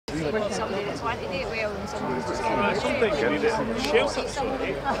somebody that's wanted to do it well and somebody's just going to something you need to share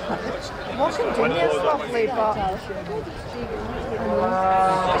something. Washington is lovely, but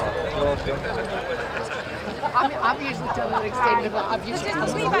I'm usually to the extent of it. I've used it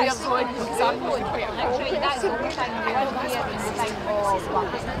as a weird zone because I'm really quite a actually, that's the only time you're in here in the time of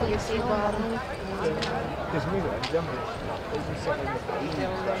what you say.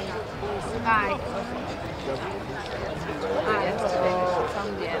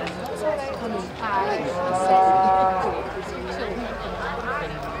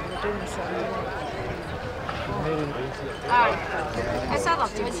 Aye. It's other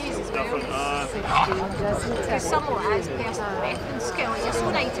judges as well. Because some of it is personal reference skill. Like just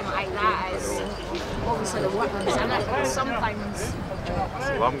one item like that is obviously the workings in it. But sometimes,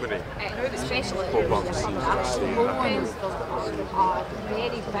 especially if there's some absolute moments, there's a very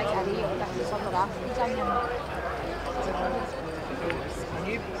big array of different sort of athletes in them.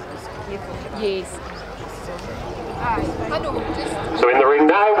 yes. So in the ring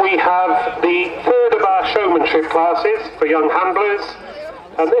now we have the third of our showmanship classes for young handlers,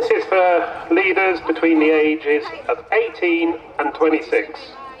 and this is for leaders between the ages of 18 and 26.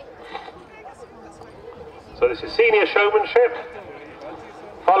 So this is senior showmanship.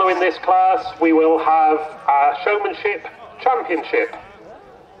 Following this class we will have our showmanship championship.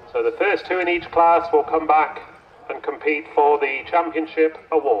 So the first two in each class will come back and compete for the championship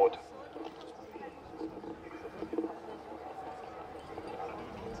award.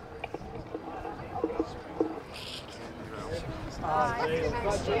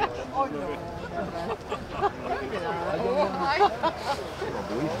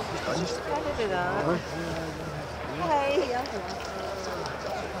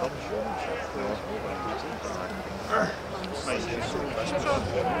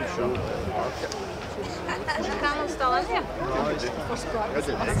 Is the camera still in here?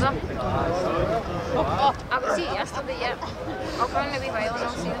 I was here yesterday, yeah. I'll go in a wee while and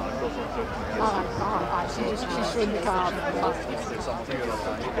I'll see them. She's showing the card.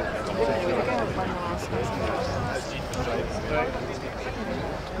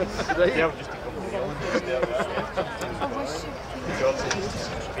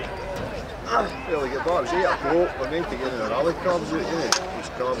 Well, get back, see, I hope we're meant to get in the rally carbs out, you know.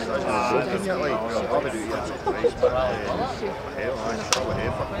 These carbs hasn't been broken yet, like, well, I'll be doing it, it's nice, but hell, I'm a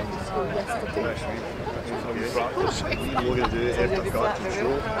heifer. Next week. We're going to do it after catch and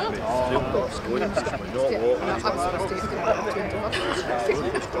show. We've got scoring, we're not walking.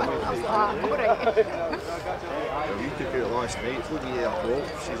 We took out last night, look at the airport.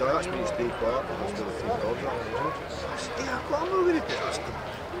 She said, I asked me to stay quiet, and I'm still a few carbs up. I said, yeah, I'm not going to do this.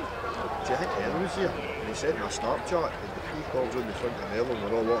 Do you think Heather was here? And he said in a Snapchat that the three cobs on the front of Merlin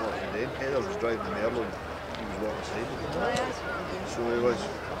were all walking up and then Heather was driving the Merlin, he was walking beside him. So he was.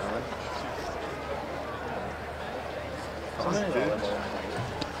 That's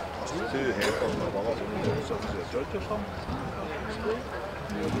two heifers in the wallet.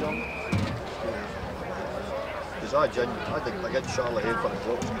 Because I did Charlotte heifer and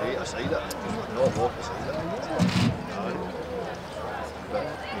walked straight aside it, not walk beside it.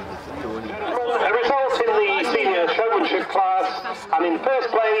 The results in the senior showmanship class, and in first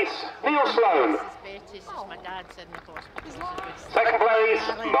place, Neil Sloan. Second place,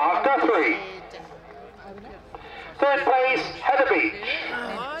 Mark Guthrie. Third place, Heather Beach.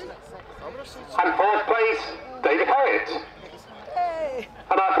 And fourth place, David Harriott.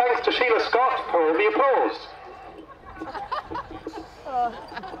 And our thanks to Sheila Scott for all the applause.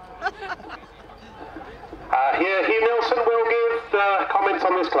 Here, Hugh Nelson will give the comments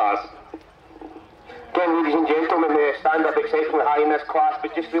on this class. Again, ladies and gentlemen, the stand-up exceptionally high in this class,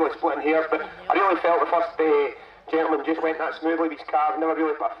 but just really splitting hairs. But I really felt the first gentleman just went that smoothly with his carve, never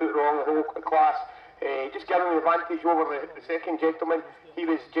really put a foot wrong the whole class. Just giving an advantage over the second gentleman. He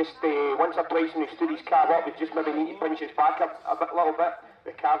was just, once or twice when he stood his carve up, he just maybe needed to punch his back a little bit.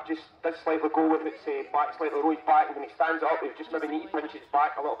 The carve just did slightly go with its back, slightly roll his back, and when he stands up, he just maybe needs to punch his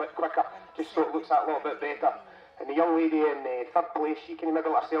back a little bit quicker, just so it looks that little bit better. And the young lady in third place, she can maybe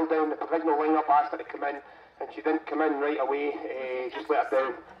let herself down. The provisional line-up asked her to come in, and she didn't come in right away, just let her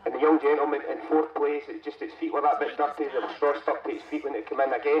down. And the young gentleman in fourth place, his feet were that bit dirty, there was straw stuck to his feet when they come in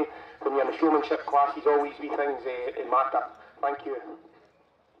again. When you're in the showmanship class, all these wee things matter. Thank you.